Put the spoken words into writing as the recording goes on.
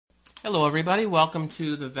Hello, everybody. Welcome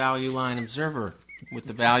to the Value Line Observer with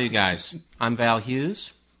the Value Guys. I'm Val Hughes.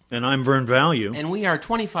 And I'm Vern Value. And we are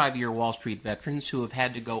 25-year Wall Street veterans who have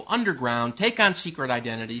had to go underground, take on secret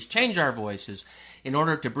identities, change our voices in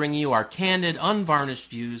order to bring you our candid, unvarnished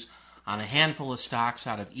views on a handful of stocks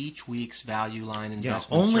out of each week's Value Line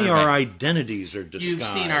investment only survey. Our identities are disguised. You've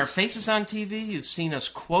seen our faces on TV, you've seen us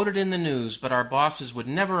quoted in the news, but our bosses would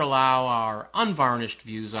never allow our unvarnished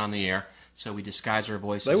views on the air, so we disguise our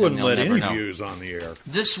voices. They wouldn't let any know. views on the air.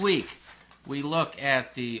 This week, we look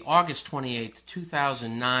at the August 28th,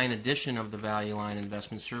 2009 edition of the Value Line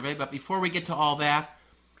Investment Survey. But before we get to all that,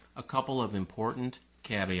 a couple of important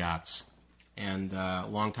caveats. And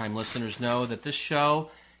longtime listeners know that this show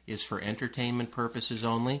is for entertainment purposes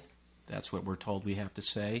only. That's what we're told we have to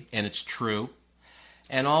say, and it's true.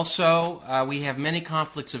 And also, we have many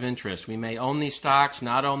conflicts of interest. We may own these stocks,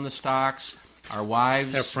 not own the stocks. Our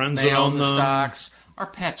wives have friends may that own own the them. stocks. Our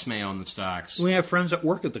pets may own the stocks. We have friends that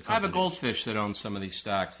work at the company. I have a goldfish that owns some of these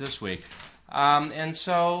stocks this week. And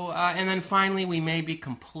then finally, we may be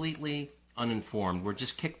completely uninformed. We're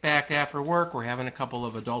just kicked back after work. We're having a couple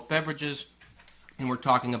of adult beverages, and we're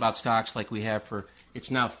talking about stocks like we have for, it's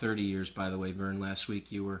now 30 years, by the way, Vern. Last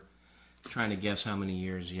week you were trying to guess how many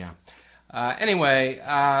years. Yeah. Anyway,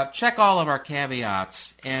 check all of our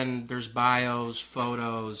caveats, and there's bios,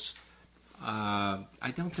 photos.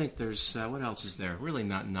 I don't think there's, what else is there? Really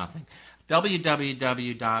nothing.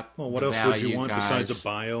 www. Well, what else would you want besides a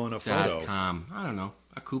bio and a photo? I don't know.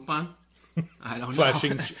 A coupon? I don't know.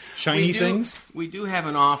 Flashing shiny things? We do have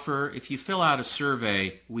an offer. If you fill out a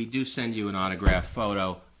survey, we do send you an autographed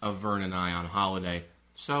photo of Vern and I on holiday.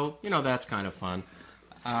 So, that's kind of fun.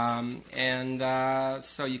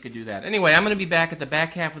 So you could do that. Anyway, I'm going to be back at the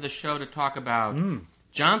back half of the show to talk about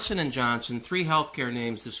Johnson & Johnson, 3 healthcare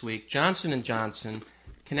names this week. Johnson & Johnson,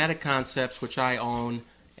 Kinetic Concepts, which I own,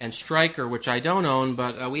 and Stryker, which I don't own,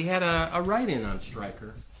 but we had a write-in on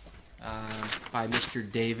Stryker by Mr.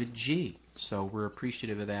 David G. So we're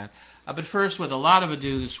appreciative of that. But first, with a lot of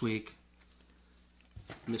ado this week,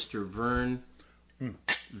 Mr. Vern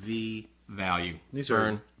V. Value. These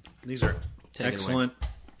Vern, are take excellent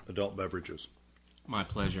adult beverages. My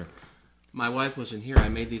pleasure. My wife wasn't here. I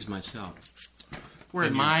made these myself. We're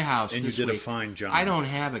at my house and this you did week. a fine job. I don't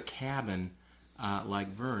have a cabin like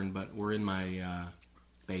Vern, but we're in my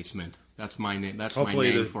basement. That's my name. That's my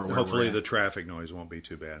name for where hopefully we're at. the traffic noise won't be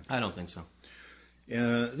too bad. I don't think so.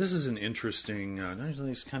 This is an interesting,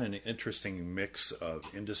 it's kind of an interesting mix of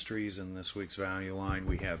industries in this week's Value Line.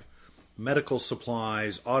 We have medical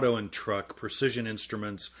supplies, auto and truck, precision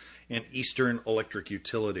instruments, and Eastern Electric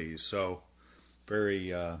Utilities. So,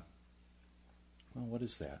 very, what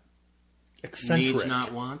is that? Eccentric. Needs,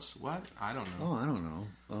 not wants? What? I don't know. Oh, I don't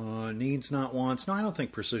know. Needs, not wants. No, I don't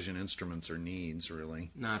think precision instruments are needs, really.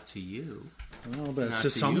 Not to you. Well, but Not to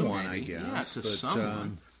someone, you, I guess. Yeah, to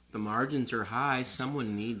someone. The margins are high.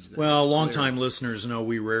 Someone needs them. Well, longtime listeners know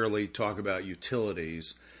we rarely talk about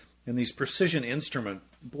utilities. And these precision instrument,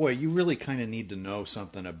 boy, you really kind of need to know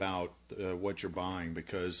something about what you're buying,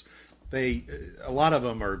 because a lot of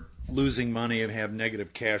them are losing money and have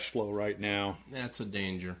negative cash flow right now. That's a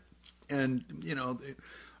danger. And,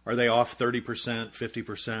 are they off 30%, 50%,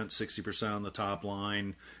 60% on the top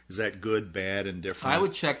line? Is that good, bad, and different? I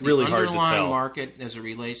would check the really hard to underlying tell. market as it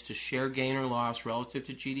relates to share gain or loss relative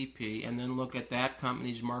to GDP, and then look at that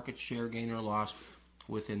company's market share gain or loss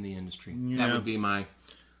within the industry. Yeah. That would be my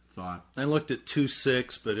thought. I looked at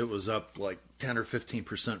 2.6, but it was up like 10 or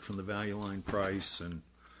 15% from the Value Line price, and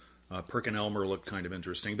Perkin-Elmer looked kind of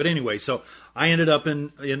interesting. But anyway, so I ended up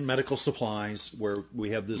in medical supplies, where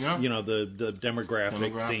we have this, the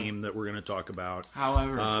demographic theme that we're going to talk about.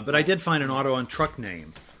 However, but I did find an auto and truck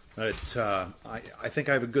name that I think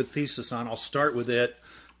I have a good thesis on. I'll start with it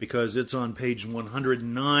because it's on page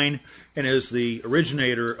 109 and is the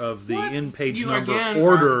originator of the in-page number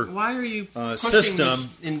order why are you pushing system.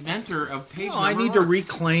 This inventor of page number I need order? to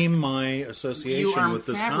reclaim my association with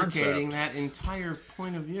this concept. You are fabricating that entire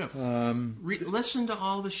point of view. Listen to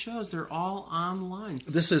all the shows. They're all online.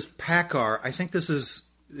 This is PCAR. I think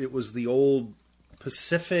it was the old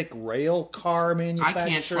Pacific rail car manufacturing. I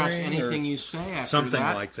can't trust anything you say after something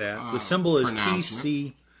that, like that. The symbol is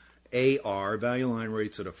pronouncement. PCAR. Value Line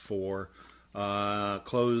rates at a 4.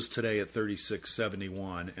 Closed today at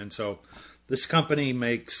 36.71. And so this company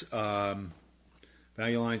makes, Value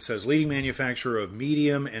Line says, leading manufacturer of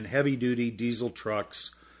medium and heavy-duty diesel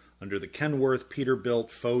trucks under the Kenworth, Peterbilt,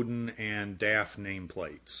 Foden, and DAF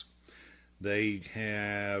nameplates. They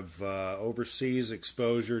have overseas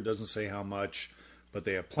exposure, doesn't say how much, but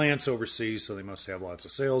they have plants overseas, so they must have lots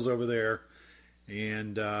of sales over there.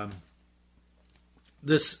 And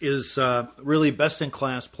this is really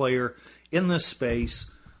best-in-class player in this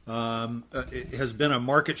space. It has been a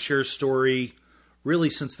market share story really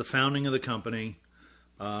since the founding of the company.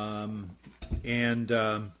 Peterbilt,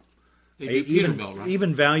 right?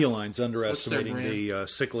 Even Value Line's underestimating the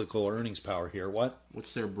cyclical earnings power here. What?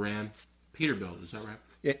 What's their brand? Peterbilt, is that right?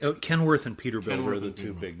 Yeah, Kenworth and Peterbilt are the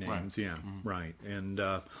two big names. Right. Yeah, right. And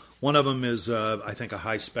one of them is, I think, a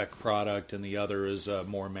high-spec product, and the other is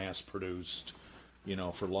more mass-produced,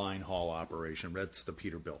 for line haul operation. That's the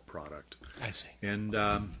Peterbilt product. I see. And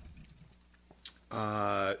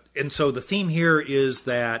so the theme here is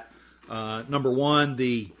that number one,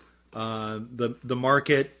 the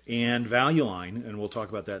market and Value Line, and we'll talk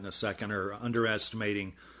about that in a second, are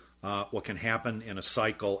underestimating what can happen in a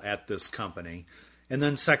cycle at this company. And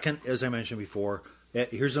then second, as I mentioned before,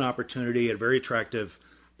 here's an opportunity at a very attractive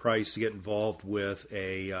price to get involved with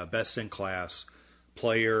a best-in-class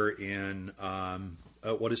player in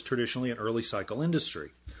what is traditionally an early cycle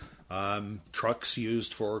industry. Trucks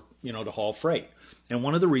used for, to haul freight. And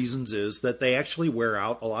one of the reasons is that they actually wear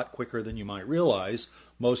out a lot quicker than you might realize.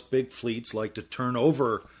 Most big fleets like to turn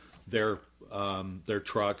over their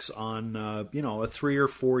trucks on a 3 or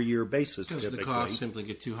 4 year basis. Because typically. The costs simply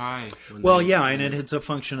get too high. And it's a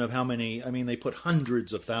function of how many. I mean, they put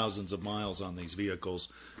hundreds of thousands of miles on these vehicles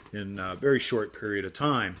in a very short period of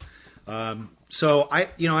time. So I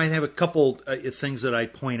have a couple things that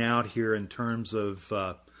I'd point out here in terms of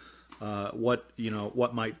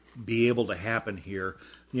what might be able to happen here.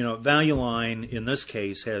 Value Line in this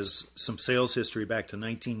case has some sales history back to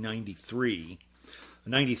 1993.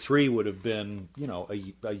 93 would have been,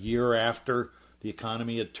 a year after the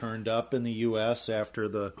economy had turned up in the U.S. after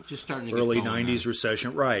the early 90s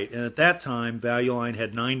recession. Right. And at that time, Value Line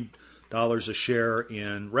had $9 a share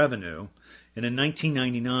in revenue. And in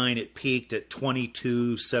 1999, it peaked at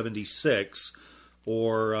 $22.76,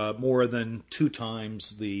 or more than 2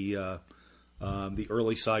 times the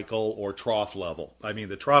early cycle or trough level. I mean,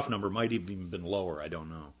 the trough number might have even been lower. I don't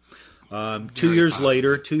know. 2 years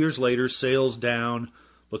later, sales down,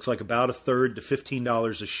 looks like about a third to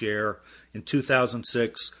 $15 a share. In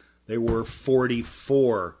 2006, they were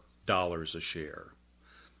 $44 a share.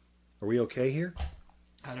 Are we okay here?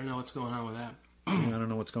 I don't know what's going on with that. I don't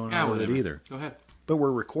know what's going on with it either. Go ahead. But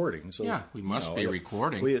we're recording, so yeah, we must be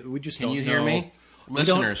recording. We just Can don't you hear know. me?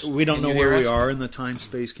 Listeners, we don't know where we are in the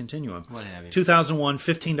time-space continuum. What have you? 2001,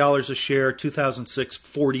 $15 a share. 2006,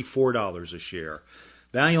 $44 a share.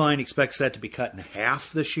 Value Line expects that to be cut in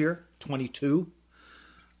half this year, $22.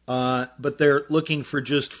 But they're looking for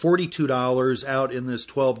just $42 out in this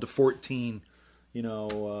 12 to 14,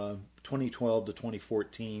 2012 to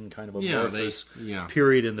 2014 kind of amorphous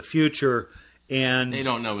period in the future. And they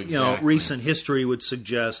don't know exactly. Recent history would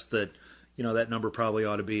suggest that that number probably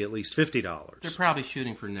ought to be at least $50. They're probably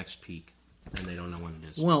shooting for next peak, and they don't know when it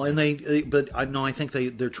is. Well, and I think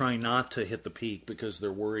they're trying not to hit the peak because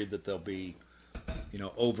they're worried that they'll be,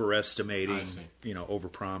 overestimating,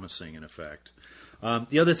 overpromising in effect.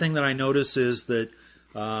 The other thing that I notice is that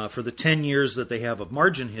for the 10 years that they have of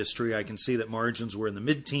margin history, I can see that margins were in the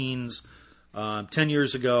mid-teens 10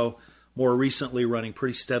 years ago. More recently, running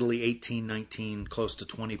pretty steadily, 18, 19, close to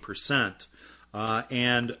 20%,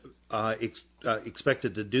 and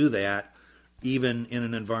expected to do that even in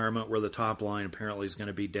an environment where the top line apparently is going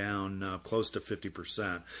to be down close to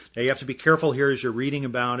 50%. Now, you have to be careful here as you're reading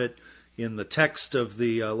about it in the text of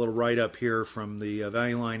the little write-up here from the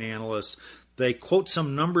Value Line analysts. They quote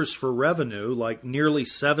some numbers for revenue, like nearly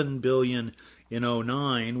 $7 billion in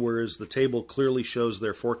 2009, whereas the table clearly shows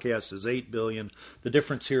their forecast is $8 billion. The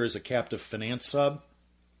difference here is a captive finance sub.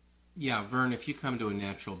 Yeah, Vern, if you come to a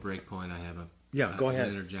natural break point, I have a go ahead.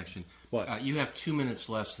 An interjection. What? You have 2 minutes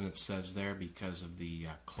less than it says there because of the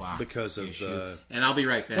clock because of issue. And I'll be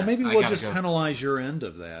right back. Well, maybe we'll just penalize your end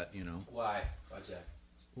of that, Why? Why's that?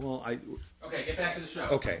 Well, Okay, get back to the show.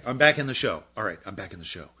 Okay, I'm back in the show. All right, I'm back in the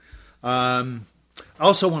show. I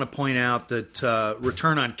also want to point out that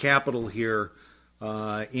return on capital here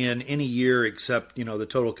in any year except the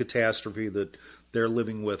total catastrophe that they're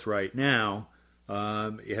living with right now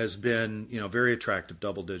has been very attractive,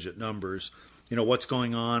 double-digit numbers. What's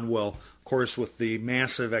going on? Well, of course, with the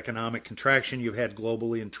massive economic contraction you've had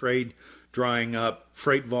globally and trade drying up,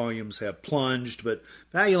 freight volumes have plunged. But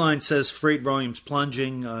Value Line says freight volumes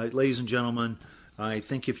plunging. Ladies and gentlemen, I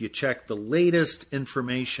think if you check the latest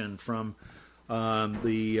information from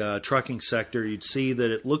the trucking sector, you'd see that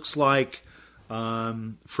it looks like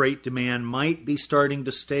freight demand might be starting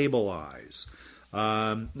to stabilize.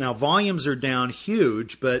 Now, volumes are down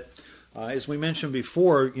huge, but as we mentioned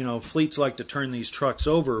before, fleets like to turn these trucks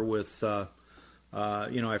over with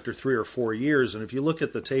after 3 or 4 years. And if you look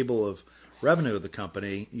at the table of revenue of the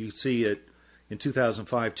company, you see it in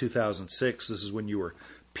 2005, 2006. This is when you were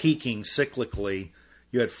peaking cyclically.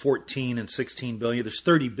 You had 14 and 16 billion. There's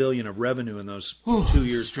 30 billion of revenue in those 2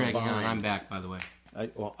 years dragging combined. on. I'm back, by the way.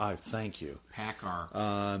 I thank you. PCAR.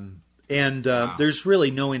 Wow. There's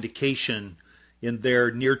really no indication in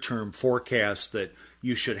their near-term forecast that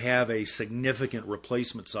you should have a significant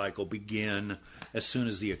replacement cycle begin as soon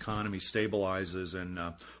as the economy stabilizes and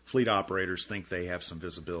fleet operators think they have some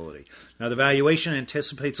visibility. Now, the valuation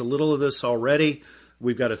anticipates a little of this already.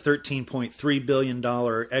 We've got a $13.3 billion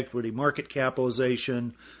equity market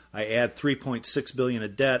capitalization. I add $3.6 billion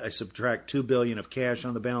of debt. I subtract $2 billion of cash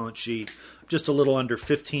on the balance sheet. Just a little under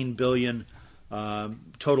 $15 billion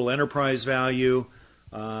total enterprise value.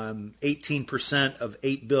 18% of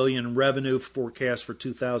 $8 billion revenue forecast for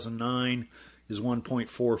 2009 is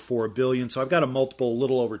 $1.44 billion. So I've got a multiple a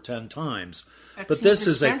little over 10 times. But this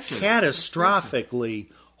is a catastrophically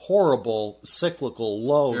horrible cyclical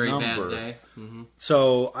low Very number. Bad day. Mm-hmm.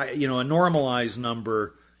 So a normalized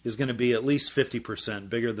number is going to be at least 50%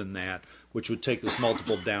 bigger than that, which would take this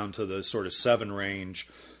multiple down to the sort of 7 range,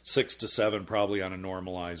 6 to 7 probably on a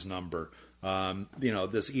normalized number. This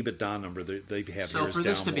EBITDA number they have here is down more than 50%. So for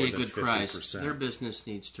this to be a good price, their business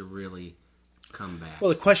needs to really come back. Well,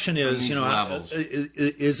 the question is,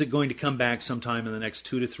 is it going to come back sometime in the next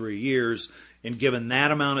 2 to 3 years? And given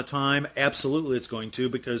that amount of time, absolutely it's going to,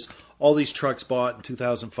 because all these trucks bought in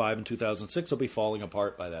 2005 and 2006 will be falling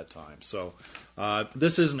apart by that time. So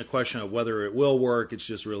this isn't a question of whether it will work. It's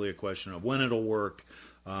just really a question of when it'll work.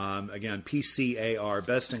 Again, PCAR,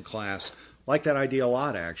 best in class. Like that idea a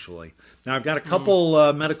lot, actually. Now, I've got a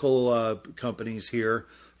couple medical companies here.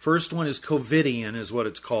 First one is Covidien, is what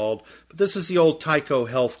it's called. But this is the old Tyco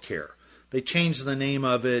Healthcare. They changed the name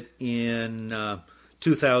of it in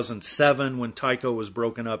 2007 when Tyco was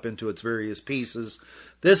broken up into its various pieces.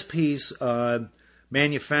 This piece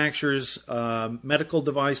manufactures medical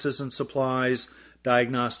devices and supplies,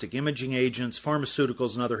 diagnostic imaging agents,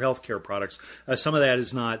 pharmaceuticals, and other healthcare products. Some of that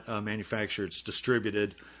is not manufactured, it's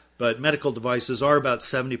distributed. But medical devices are about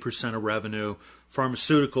 70% of revenue.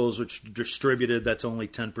 Pharmaceuticals, which are distributed, that's only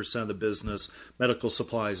 10% of the business. Medical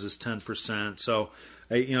supplies is 10%. So,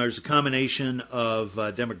 there's a combination of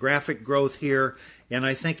demographic growth here. And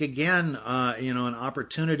I think, again, an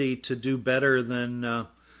opportunity to do better than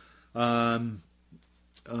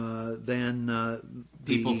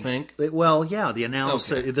people think. Well, yeah, the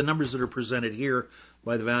analysis, the numbers that are presented here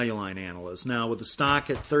by the Value Line analysts. Now, with the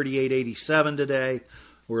stock at $38.87 today,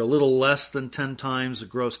 we're a little less than 10 times the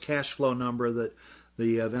gross cash flow number that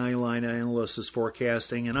the Value Line analyst is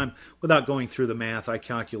forecasting. And without going through the math, I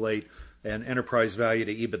calculate an enterprise value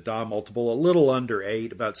to EBITDA multiple a little under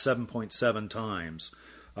 8, about 7.7 times.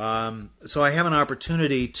 So I have an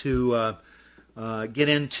opportunity to get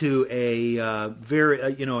into a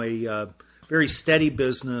very steady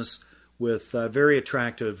business with very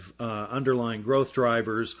attractive underlying growth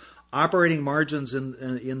drivers. Operating margins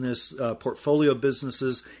in this portfolio of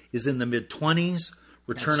businesses is in the mid-20s.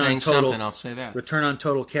 Return on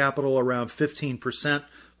total capital around 15%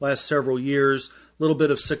 last several years. A little bit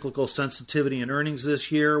of cyclical sensitivity in earnings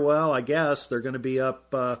this year. Well, I guess they're going to be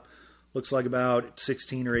up, looks like about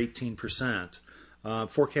 16 or 18%.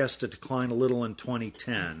 Forecast to decline a little in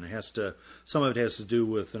 2010. Some of it has to do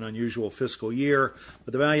with an unusual fiscal year,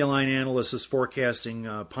 but the Value Line analyst is forecasting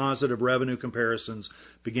positive revenue comparisons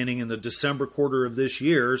beginning in the December quarter of this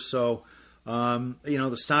year. So,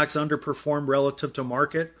 the stock's underperformed relative to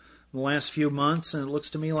market in the last few months, and it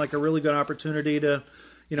looks to me like a really good opportunity to,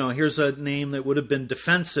 here's a name that would have been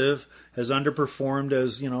defensive, has underperformed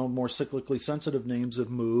as, more cyclically sensitive names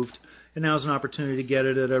have moved, and now's an opportunity to get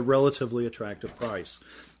it at a relatively attractive price.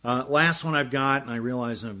 Last one I've got, and I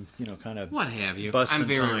realize I'm, kind of what have you? busting I'm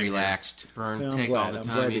very time relaxed, Vern. here. Take all the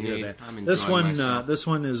time you need. I'm enjoying myself. This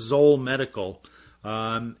one is ZOLL Medical.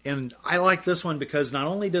 And I like this one because not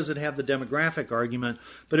only does it have the demographic argument,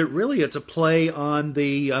 but it's a play on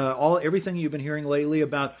the everything you've been hearing lately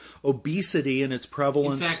about obesity and its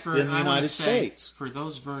prevalence in the United States. For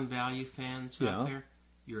those Vern Value fans out there,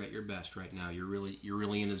 you're at your best right now. You're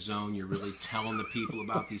really in a zone. You're really telling the people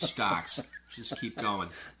about these stocks. Just keep going.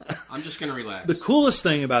 I'm just going to relax. The coolest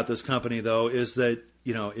thing about this company, though, is that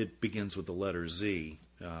it begins with the letter Z.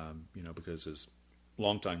 Because as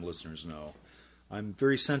longtime listeners know, I'm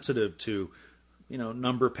very sensitive to,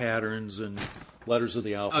 number patterns and letters of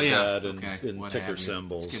the alphabet and ticker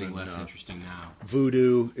symbols. It's getting less interesting now.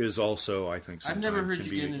 Voodoo is also, I think, sometimes I've never heard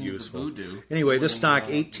you get into voodoo. Anyway, this stock,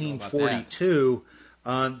 1842,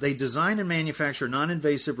 they design and manufacture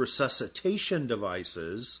non-invasive resuscitation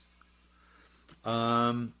devices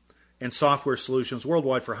and software solutions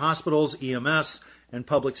worldwide for hospitals, EMS, and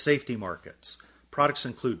public safety markets. Products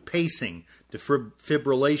include pacing,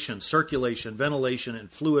 defibrillation, circulation, ventilation,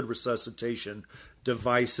 and fluid resuscitation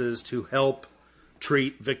devices to help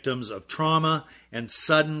treat victims of trauma and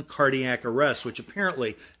sudden cardiac arrest, which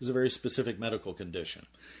apparently is a very specific medical condition.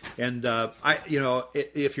 And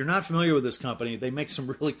if you're not familiar with this company, they make some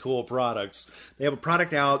really cool products. They have a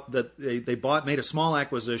product out that they made a small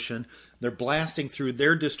acquisition. They're blasting through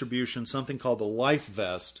their distribution something called the Life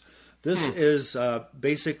Vest. This is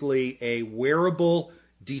basically a wearable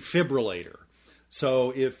defibrillator.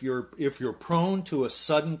 So if you're prone to a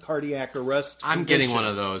sudden cardiac arrest, I'm getting one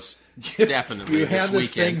of those. Definitely. You have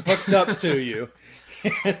this weekend. thing hooked up to you.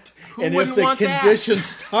 And if wouldn't the want that? condition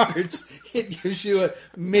starts, it gives you a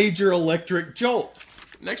major electric jolt.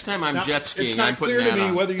 Next time I'm Now, jet skiing, it's not I'm putting clear that to me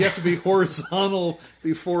on. whether you have to be horizontal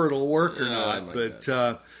before it'll work or Oh, not. my But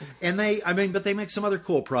God. but they make some other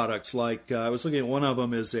cool products. Like I was looking at one of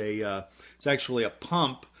them is it's actually a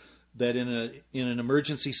pump that in an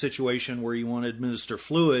emergency situation where you want to administer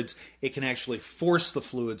fluids, it can actually force the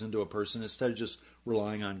fluids into a person instead of just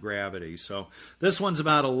relying on gravity. So this one's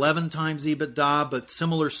about 11 times EBITDA, but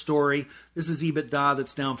similar story. This is EBITDA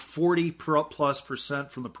that's down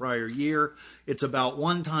 40+% from the prior year. It's about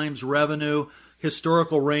 1 times revenue.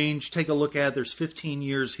 Historical range, take a look at it. There's 15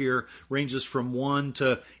 years here, ranges from 1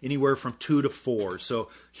 to anywhere from 2 to 4. So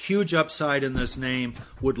huge upside in this name.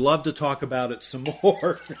 Would love to talk about it some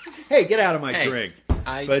more. Hey, get out of my drink.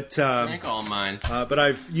 I But drank all mine. but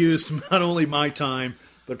I've used not only my time,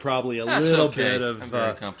 but probably a That's little okay. bit of I'm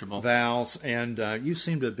very comfortable. Val's, and you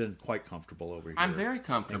seem to have been quite comfortable over here. I'm very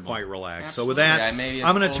comfortable. And quite relaxed. Absolutely. So with that, I may have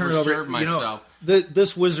I'm going to turn it over. overserved myself.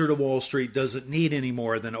 This Wizard of Wall Street doesn't need any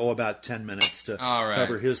more than about 10 minutes to All right.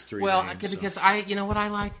 cover his three Well, names. because you know what I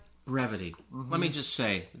like? Brevity. Let me just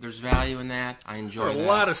say, there's value in that. I enjoy There are that. a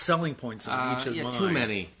lot of selling points on each of mine. Too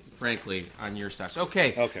many, frankly, on your stocks.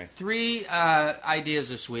 Okay. 3 ideas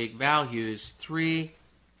this week. Val Hughes, 3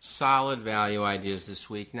 solid value ideas this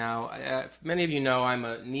week. Now, many of you know I'm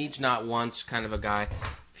a needs not wants kind of a guy.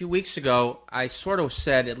 A few weeks ago, I sort of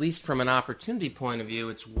said, at least from an opportunity point of view,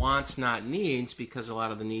 it's wants not needs, because a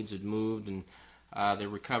lot of the needs had moved and the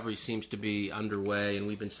recovery seems to be underway, and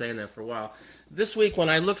we've been saying that for a while. This week, when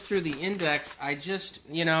I looked through the index, I just,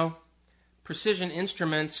 Precision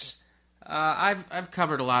Instruments, I've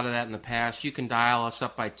covered a lot of that in the past. You can dial us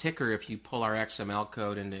up by ticker if you pull our XML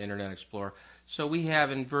code into Internet Explorer. So we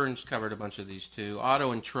have, and Vern's covered a bunch of these too.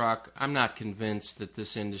 Auto and truck, I'm not convinced that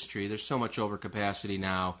this industry, there's so much overcapacity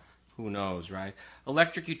now, who knows, right?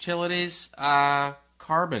 Electric utilities,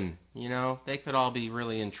 carbon, they could all be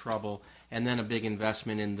really in trouble. And then a big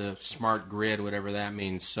investment in the smart grid, whatever that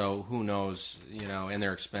means. So who knows, and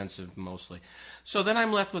they're expensive mostly. So then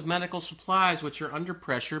I'm left with medical supplies, which are under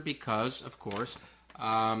pressure because, of course,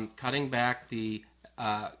 cutting back the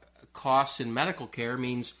costs in medical care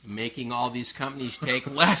means making all these companies take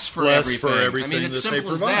less for everything. I mean, it's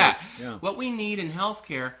simple as that. Yeah. What we need in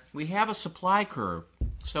healthcare, we have a supply curve.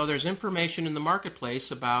 So there's information in the marketplace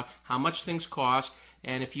about how much things cost,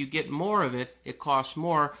 and if you get more of it, it costs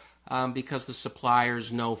more. Because the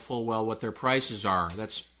suppliers know full well what their prices are.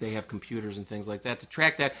 They have computers and things like that to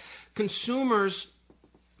track that. Consumers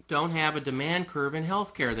don't have a demand curve in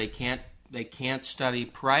healthcare. They can't study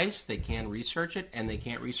price, they can't research it, and they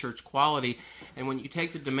can't research quality. And when you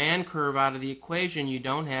take the demand curve out of the equation, you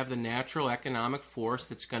don't have the natural economic force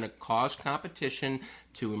that's going to cause competition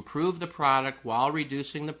to improve the product while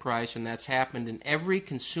reducing the price. And that's happened in every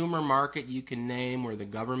consumer market you can name where the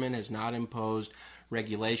government has not imposed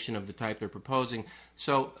regulation of the type they're proposing.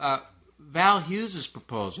 So Val Hughes'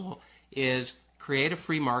 proposal is create a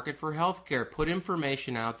free market for healthcare, put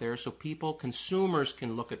information out there so consumers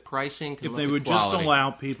can look at pricing, can If look they at would quality. just allow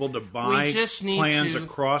people to buy plans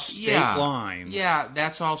across state lines. Yeah,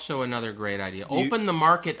 that's also another great idea. Open the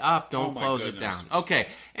market up, don't close it down. Okay,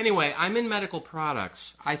 anyway, I'm in medical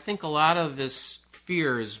products. I think a lot of this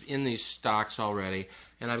fear is in these stocks already,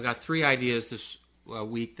 and I've got 3 ideas this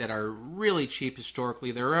week that are really cheap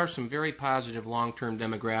historically. There are some very positive long-term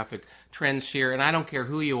demographic trends here, and I don't care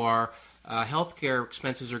who you are. Healthcare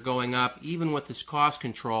expenses are going up, even with this cost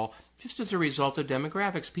control, just as a result of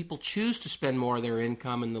demographics. People choose to spend more of their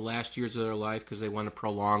income in the last years of their life because they want to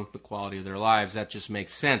prolong the quality of their lives. That just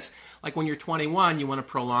makes sense. Like when you're 21, you want to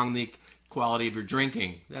prolong the quality of your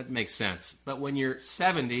drinking. That makes sense. But when you're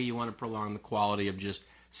 70, you want to prolong the quality of just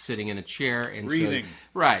sitting in a chair and breathing.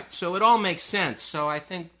 Right. So it all makes sense. So I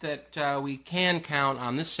think that we can count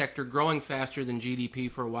on this sector growing faster than GDP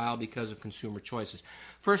for a while because of consumer choices.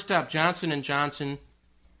 First up, Johnson & Johnson,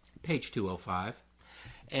 page 205.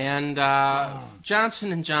 And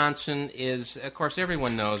Johnson & Johnson is, of course,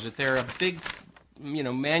 everyone knows it. They're a big,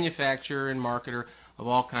 manufacturer and marketer of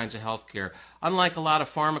all kinds of health care. Unlike a lot of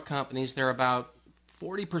pharma companies, they're about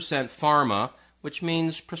 40% pharma, which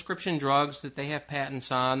means prescription drugs that they have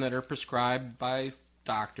patents on that are prescribed by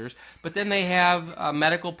doctors. But then they have a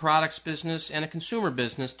medical products business and a consumer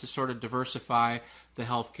business to sort of diversify the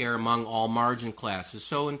health care among all margin classes.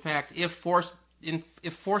 So, in fact, if forced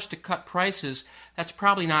to cut prices, that's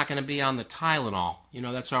probably not going to be on the Tylenol.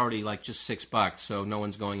 That's already like just $6, so no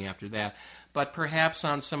one's going after that. But perhaps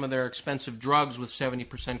on some of their expensive drugs with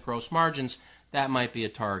 70% gross margins, that might be a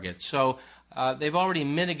target. So they've already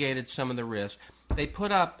mitigated some of the risk. They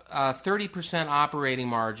put up 30% operating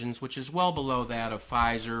margins, which is well below that of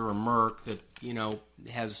Pfizer or Merck that,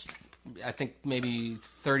 has, I think, maybe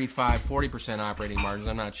 35, 40% operating margins.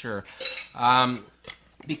 I'm not sure.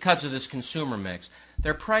 Because of this consumer mix.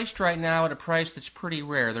 They're priced right now at a price that's pretty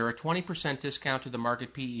rare. They're a 20% discount to the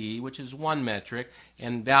market PE, which is one metric.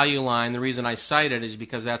 And Value Line, the reason I cite it is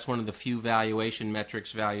because that's one of the few valuation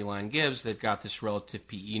metrics Value Line gives. They've got this relative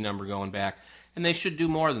PE number going back, and they should do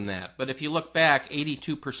more than that. But if you look back,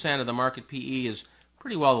 82% of the market PE is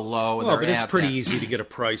pretty well low. And but it's pretty easy to get a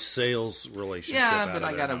price-sales relationship. Yeah, but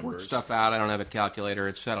I got to work stuff out. I don't have a calculator,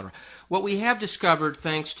 etc. What we have discovered,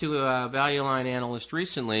 thanks to a Value Line analyst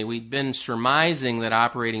recently, we'd been surmising that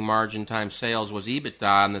operating margin times sales was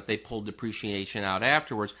EBITDA and that they pulled depreciation out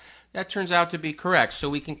afterwards. That turns out to be correct. So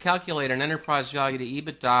we can calculate an enterprise value to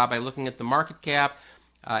EBITDA by looking at the market cap,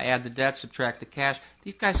 add the debt, subtract the cash.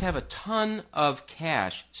 These guys have a ton of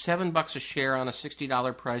cash, $7 a share on a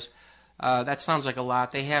 $60 price. That sounds like a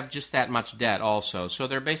lot. They have just that much debt also. So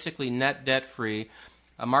they're basically net debt-free,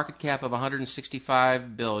 a market cap of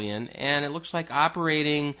 $165 billion, and it looks like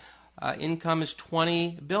operating income is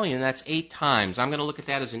 $20 billion. That's 8 times. I'm going to look at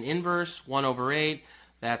that as an inverse, 1 over 8.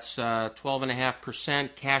 That's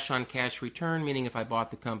 12.5% cash-on-cash return, meaning if I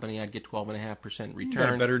bought the company, I'd get 12.5% return.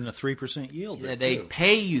 Got better than a 3% yield there, They too.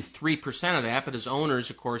 pay you 3% of that, but as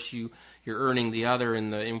owners, of course, you're earning the other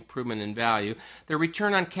in the improvement in value. Their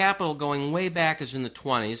return on capital going way back is in the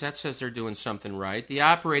 20s. That says they're doing something right. The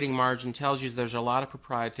operating margin tells you there's a lot of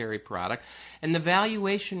proprietary product. And the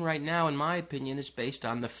valuation right now, in my opinion, is based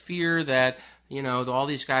on the fear that all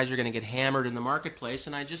these guys are going to get hammered in the marketplace,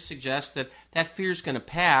 and I just suggest that fear is going to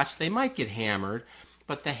pass. They might get hammered,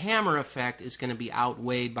 but the hammer effect is going to be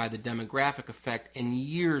outweighed by the demographic effect and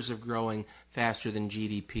years of growing faster than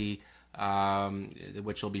GDP,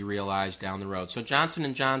 which will be realized down the road. So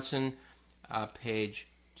Johnson & Johnson, page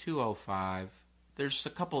 205. There's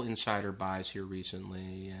a couple insider buys here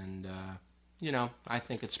recently, and I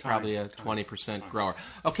think it's probably a 20% grower.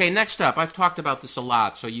 Okay, next up, I've talked about this a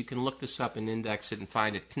lot, so you can look this up and index it and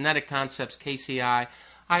find it. Kinetic Concepts, KCI.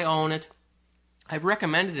 I own it. I've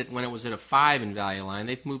recommended it when it was at a 5 in Value Line.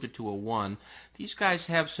 They've moved it to a 1. These guys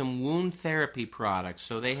have some wound therapy products.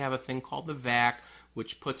 So they have a thing called the VAC,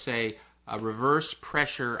 which puts a reverse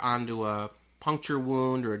pressure onto a puncture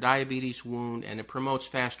wound or a diabetes wound, and it promotes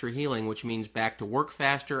faster healing, which means back to work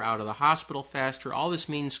faster, out of the hospital faster. All this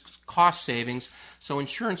means cost savings. So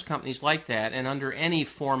insurance companies like that, and under any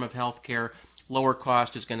form of health care, lower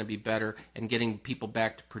cost is going to be better, and getting people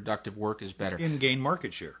back to productive work is better. And gain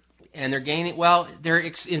market share. And they're gaining, they're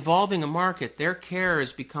involving a market. Their care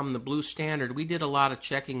has become the blue standard. We did a lot of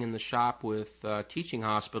checking in the shop with teaching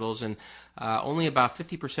hospitals, and only about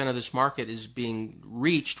 50% of this market is being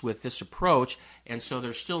reached with this approach, and so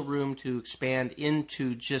there's still room to expand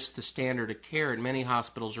into just the standard of care in many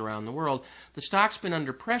hospitals around the world. The stock's been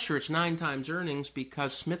under pressure. It's 9 times earnings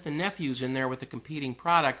because Smith & Nephew's in there with a competing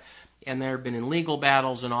product, and they've been in legal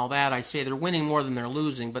battles and all that. I say they're winning more than they're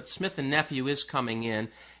losing, but Smith & Nephew is coming in.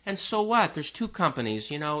 And so what? There's 2 companies.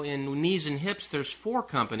 In knees and hips, there's 4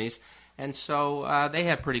 companies. And so they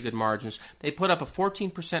have pretty good margins. They put up a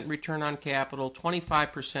 14% return on capital,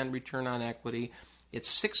 25% return on equity. It's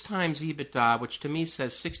 6 times EBITDA, which to me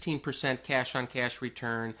says 16% cash-on-cash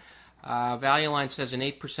return. Value Line says an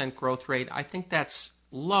 8% growth rate. I think that's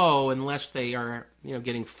low unless they are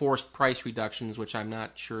getting forced price reductions, which I'm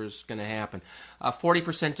not sure is going to happen.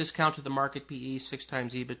 40% discount to the market PE, 6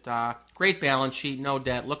 times EBITDA. Great balance sheet, no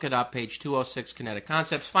debt. Look it up, page 206, Kinetic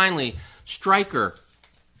Concepts. Finally, Stryker.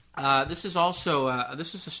 This is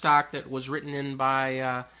a stock that was written in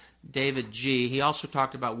by David G. He also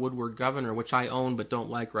talked about Woodward Governor, which I own but don't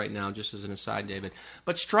like right now, just as an aside, David.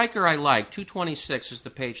 But Stryker I like. 226 is the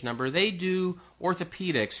page number. They do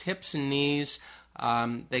orthopedics, hips and knees.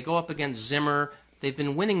 They go up against Zimmer. They've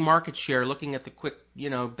been winning market share. Looking at the quick,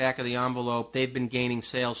 back of the envelope, they've been gaining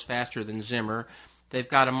sales faster than Zimmer. They've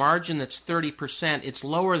got a margin that's 30%. It's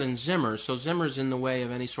lower than Zimmer, so Zimmer's in the way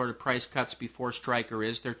of any sort of price cuts before Stryker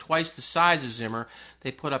is. They're twice the size of Zimmer.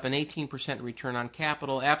 They put up an 18% return on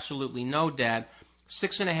capital, absolutely no debt.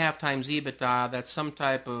 6.5 times EBITDA, that's some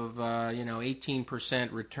type of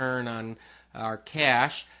 18% return on our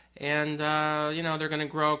cash. And they're going to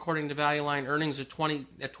grow, according to Value Line, earnings at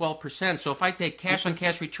 12%. So if I take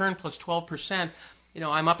cash-on-cash return plus 12%,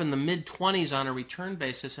 I'm up in the mid-20s on a return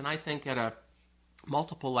basis, and I think at a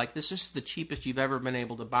multiple like this is the cheapest you've ever been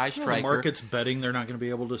able to buy Stryker. The market's betting they're not going to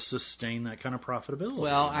be able to sustain that kind of profitability.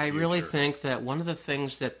 Well, I really think that one of the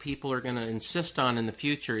things that people are going to insist on in the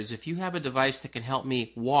future is if you have a device that can help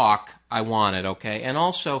me walk, I want it, okay? And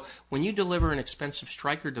also, when you deliver an expensive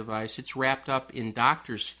Stryker device, it's wrapped up in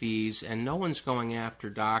doctors' fees, and no one's going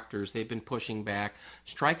after doctors. They've been pushing back.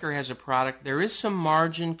 Stryker has a product. There is some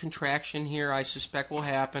margin contraction here I suspect will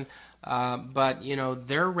happen, but,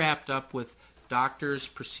 they're wrapped up with doctors'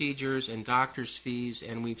 procedures and doctors' fees,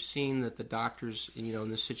 and we've seen that the doctors, in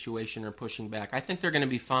this situation are pushing back. I think they're going to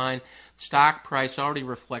be fine. Stock price already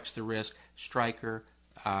reflects the risk. Stryker,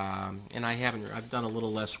 and I've done a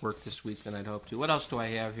little less work this week than I'd hoped to. What else do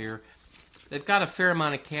I have here? They've got a fair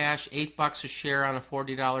amount of cash, $8 a share on a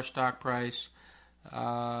 $40 stock price.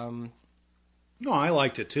 No, I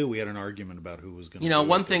liked it too. We had an argument about who was going to.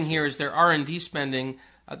 One thing here is their R&D spending.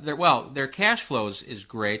 Their cash flows is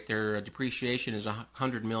great. Their depreciation is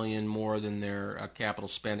 $100 million more than their capital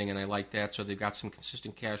spending, and I like that. So they've got some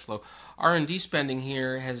consistent cash flow. R&D spending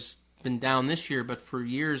here has been down this year, but for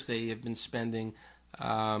years they have been spending,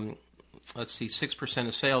 6%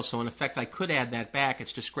 of sales. So in effect, I could add that back.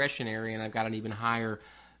 It's discretionary, and I've got an even higher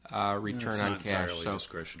return on cash. Entirely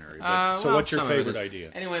discretionary. So what's your favorite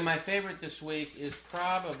idea? Anyway, my favorite this week is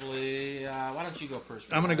probably. Why don't you go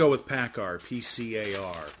first? I'm going to go with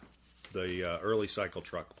PCAR, the early cycle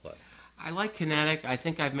truck play. I like Kinetic. I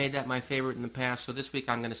think I've made that my favorite in the past. So this week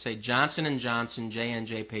I'm going to say Johnson & Johnson,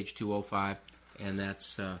 JNJ, page 205, and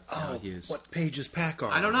that's Hughes. What page is PACCAR?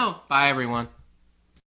 I don't know. Bye, everyone.